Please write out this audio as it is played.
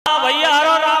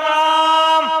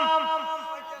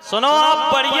सुनो आप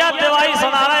बढ़िया दिवाई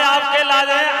सुना रहे आपके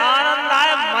लाजे आनंद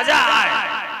आए मजा आए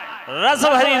रस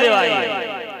भरी दिवाई।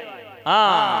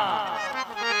 हाँ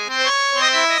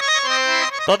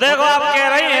तो देखो आप कह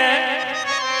रही हैं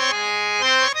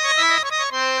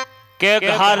कि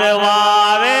घर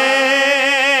वाले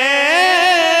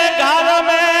घर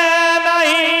में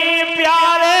नहीं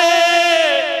प्यारे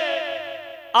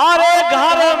अरे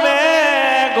घर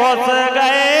में घुस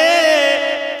गए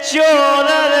चोर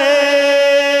रे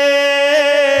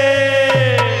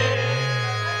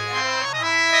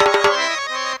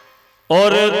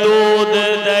और दूध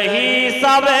दही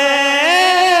सब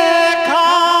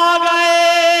खा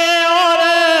गए और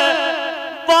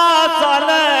बासन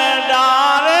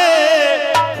डाले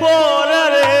फोर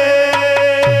रे।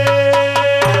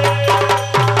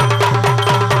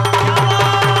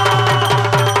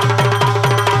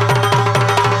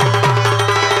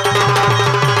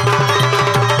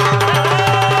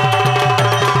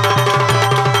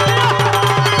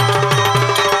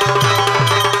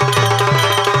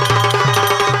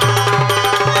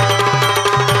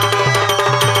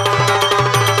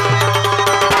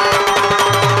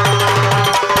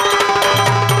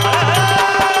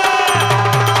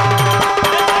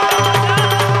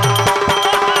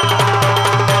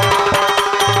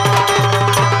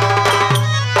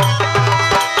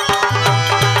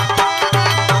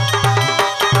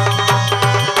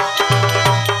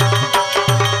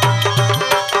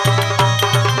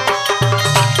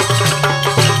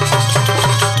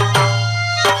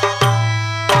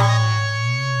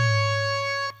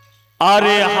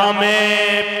 अरे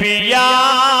हमें पिया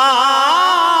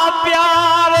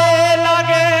प्यारे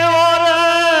लगे और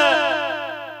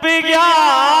पिया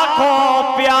को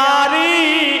प्यारी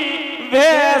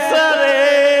भेस रे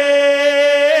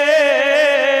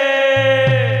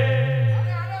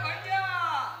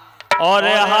और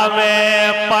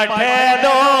हमें पठे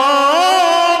दो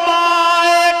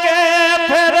माए के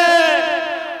फिर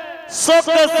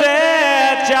सुख से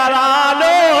चला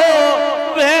लो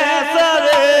भेस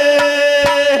रे।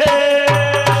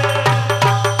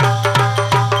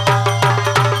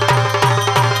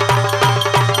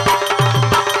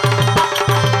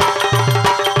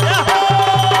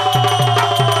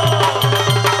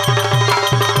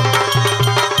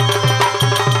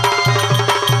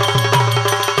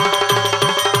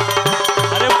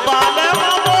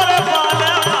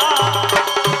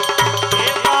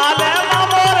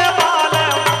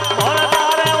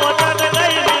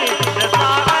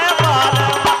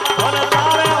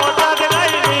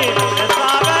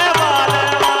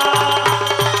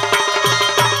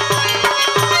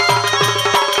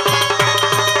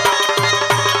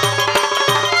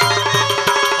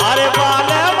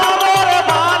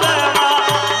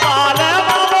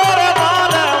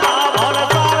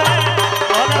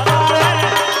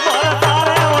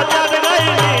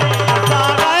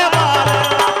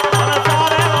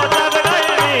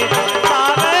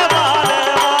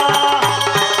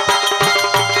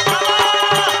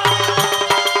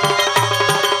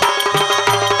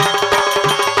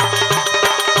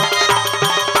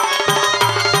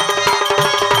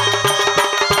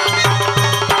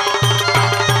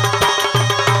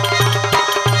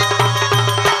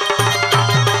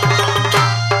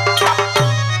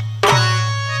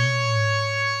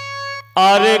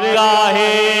 अरे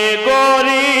काहे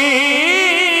गोरी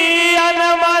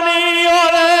अनमनी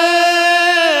और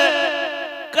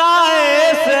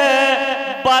काहे से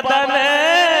बदन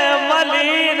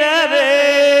मलिन रे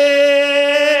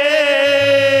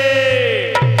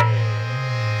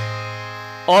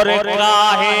और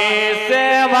काहे से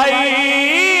भई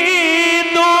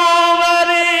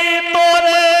दूवरी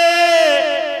तोरे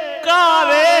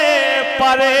कावे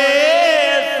परे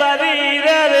शरीर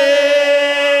रे।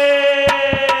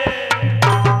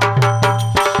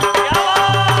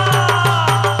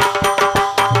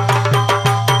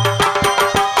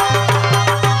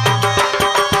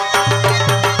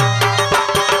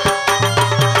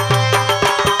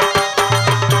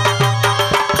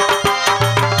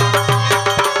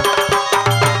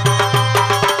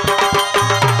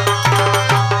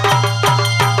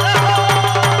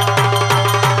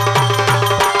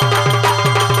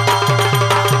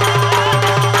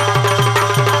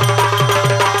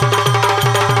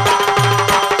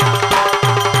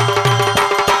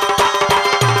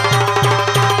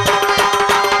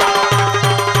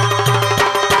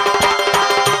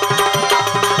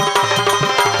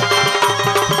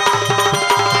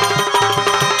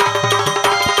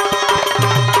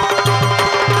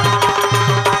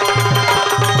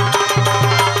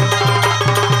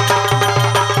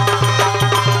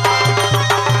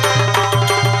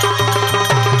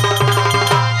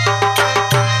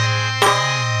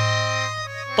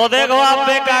 तो देखो आप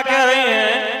पे क्या कह रही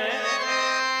हैं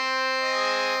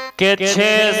कि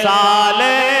 6 साल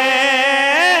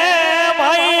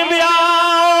भाई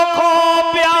ब्याह को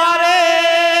प्यारे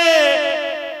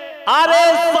अरे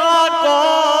साको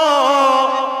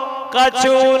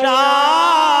कचूना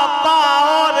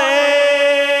पाओ रे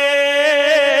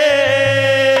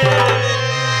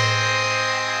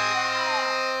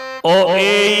ओ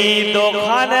ए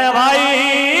दोखान भाई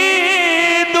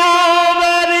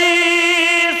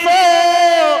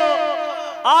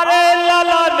अरे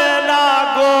ललन ना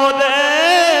गोद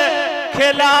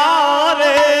खिलाओ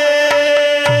रे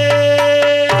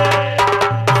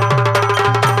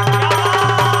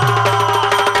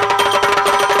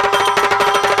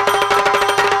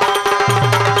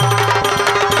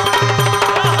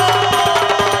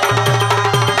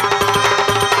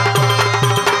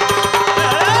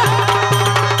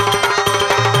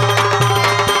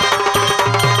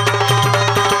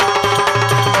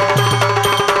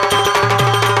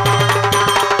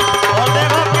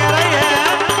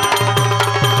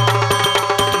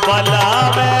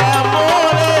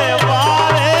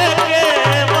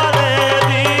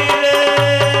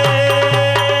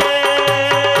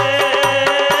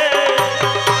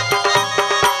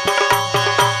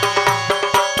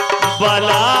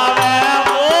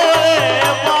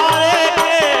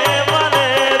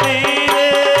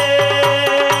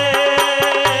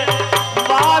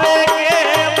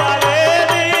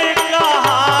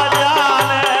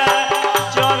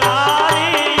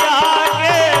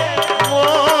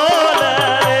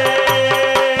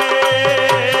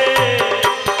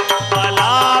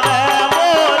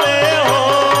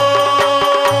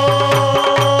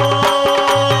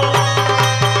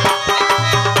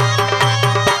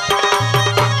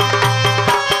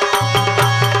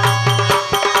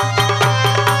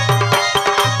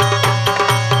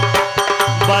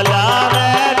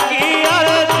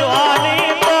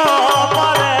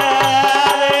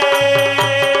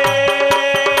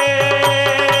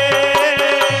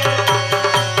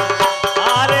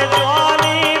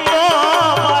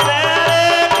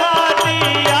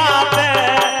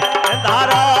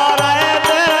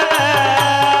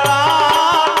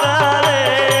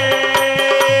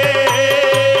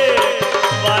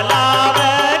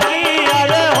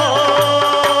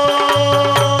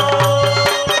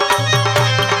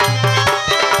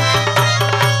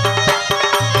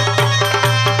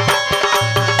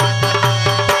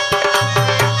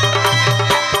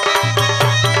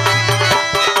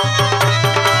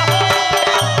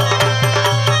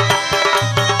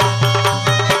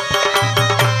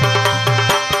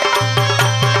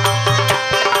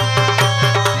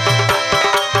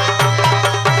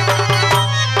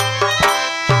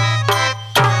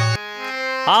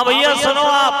हाँ भैया सुनो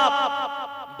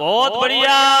आप, बहुत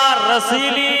बढ़िया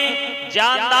रसीली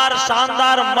जानदार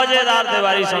शानदार मजेदार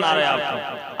देवारी सुना रहे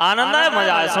आपको, आनंद है,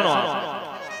 मजा है, सुनो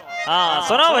आप। हाँ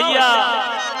सुनो भैया।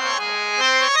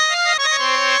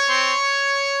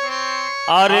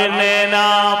 अरे नैना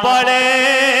बड़े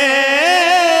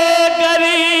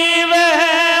गरीब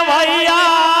हैं भैया,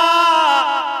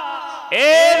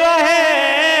 ए रहे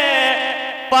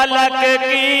पलक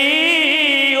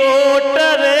की ओट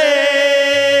रे,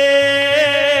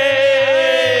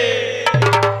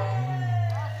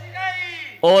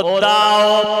 ओ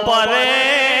दाव परे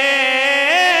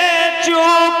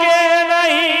चूके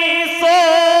नहीं सो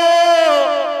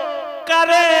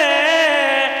करे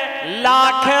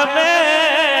लाख में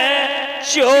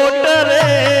चोट रे।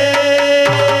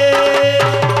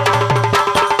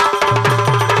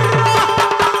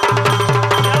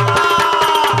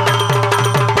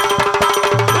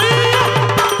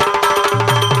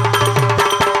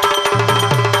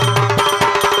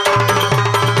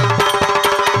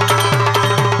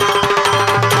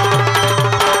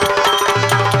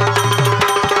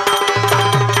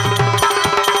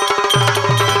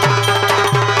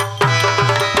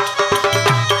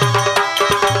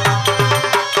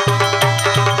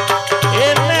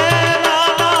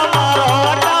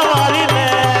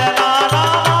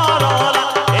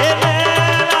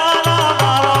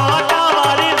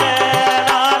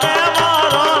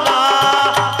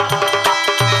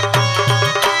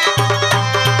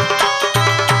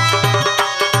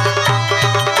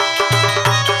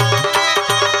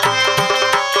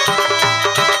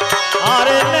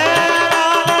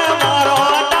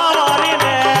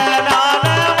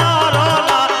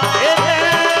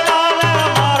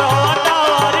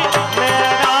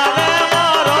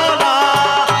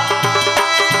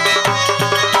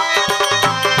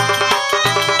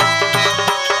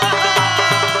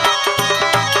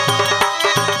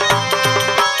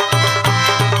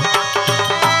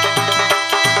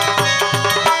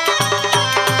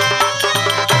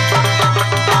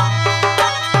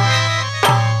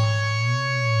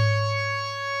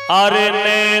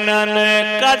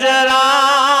 गजरा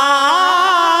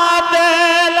दे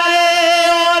ले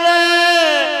और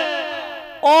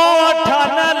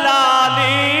ओठन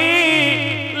लाली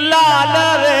लाल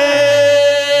रे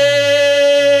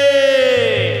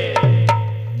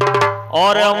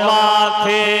और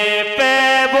माथे पे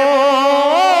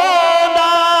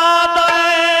बूंदा दे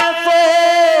सो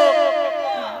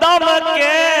दम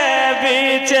के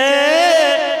बीचे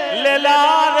ले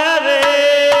लाल रे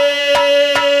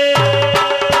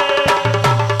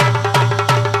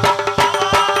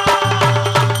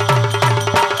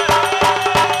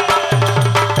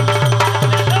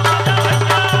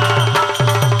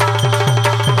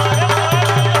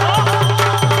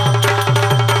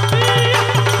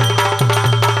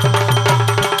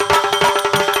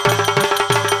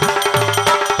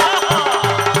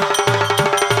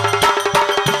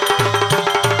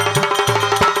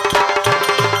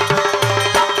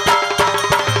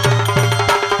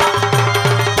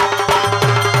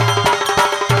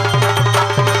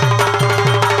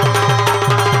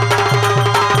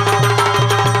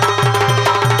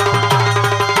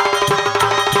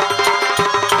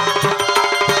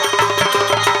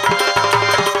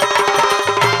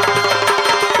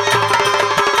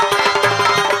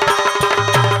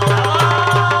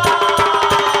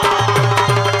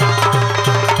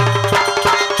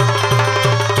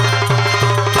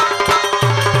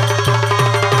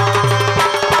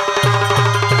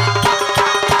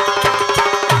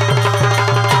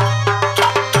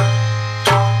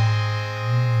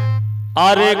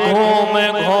अरे घूम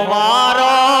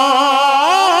घुमारो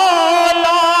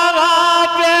लागा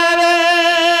पेरे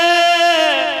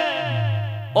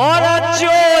और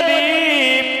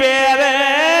चोली पेरे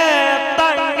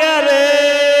तंगरे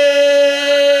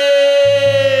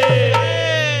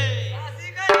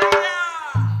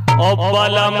और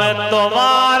बलम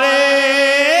तुम्हारे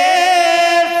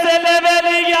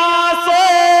सिलवलिया सो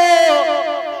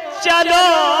चलो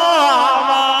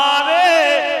हमारे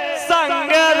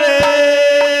संग रे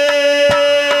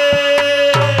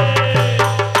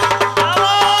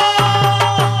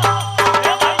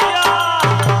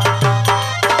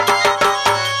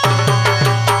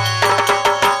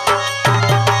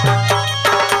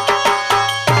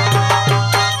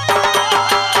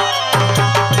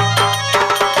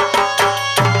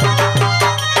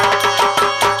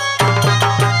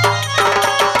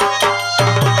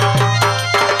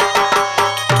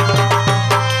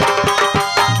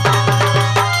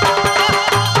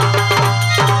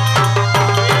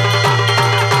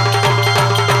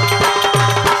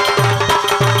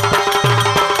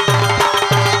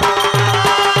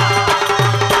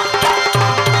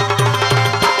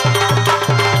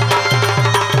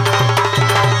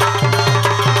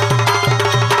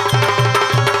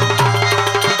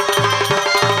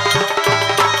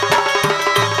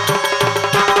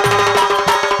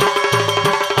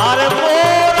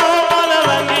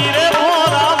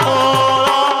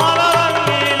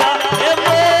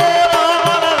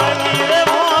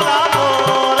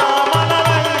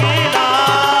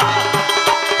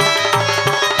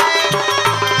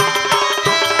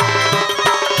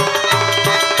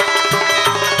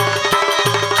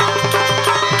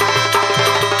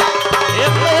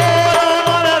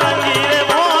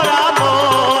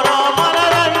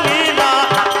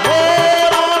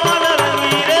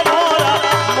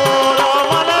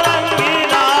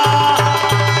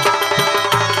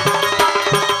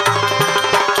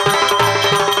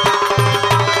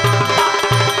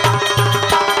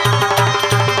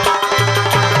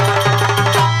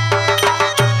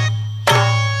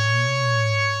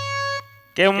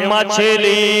कि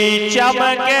मछली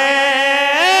चमके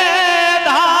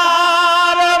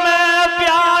धार में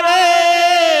प्यारे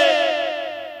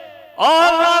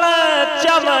और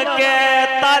चमके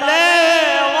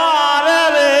तलवार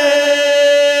रे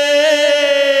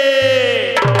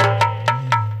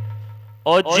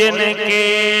और जिनके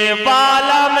बाल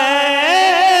में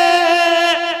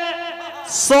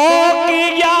सो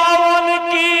किया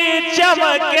उनकी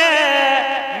चमके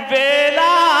बेला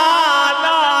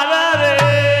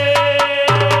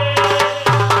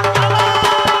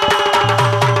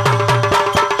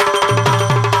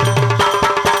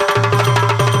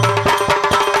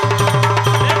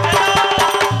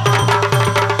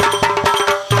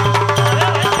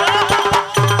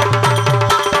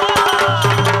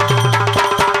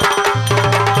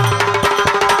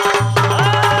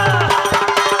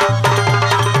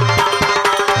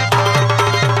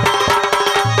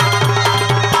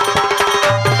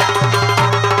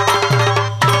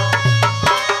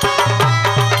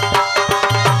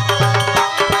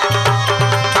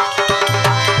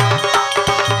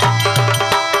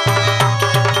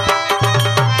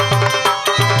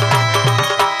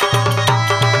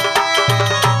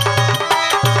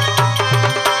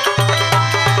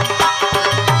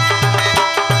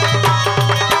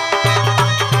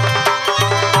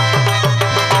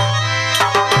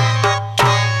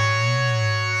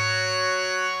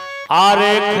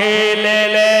खेल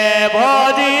ले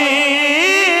भौजी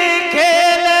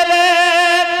खेल ले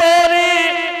तोरी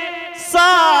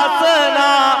सास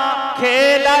ना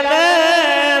खेलन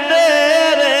दे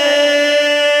रे।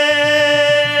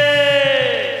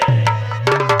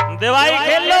 देवाई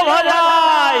खेल लो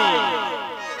भौजाई।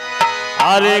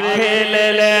 अरे खेल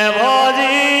ले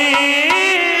भौजी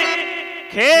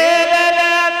खेल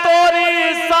ले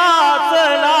तोरी सास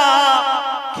ना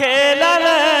खेलन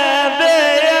दे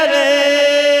रे।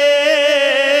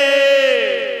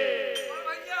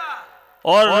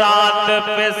 और रात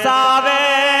पिसावे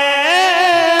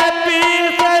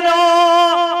पीसनो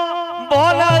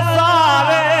बोल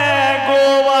सावे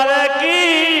गोबर की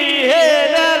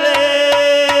हेल रे।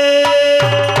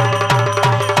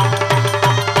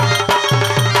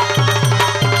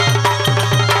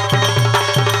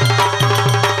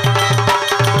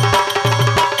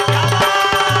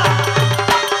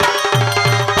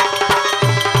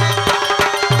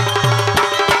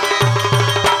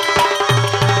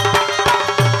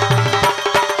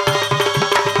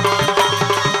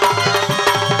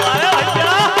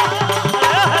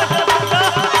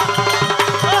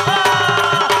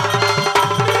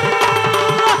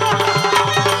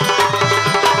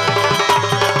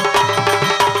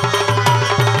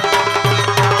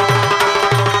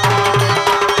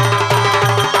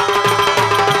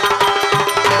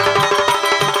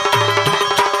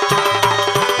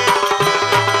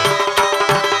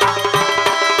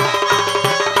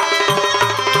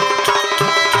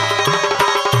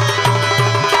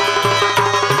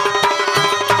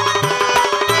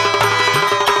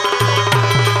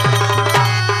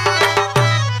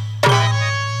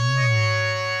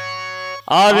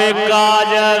 अरे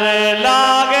काजर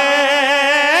लागे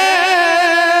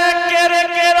किर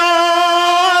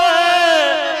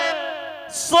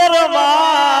सुरमा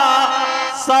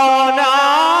सोना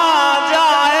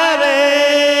जाए रे।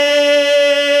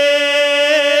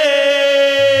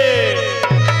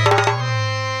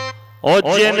 ओ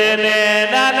जिन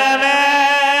नैनन में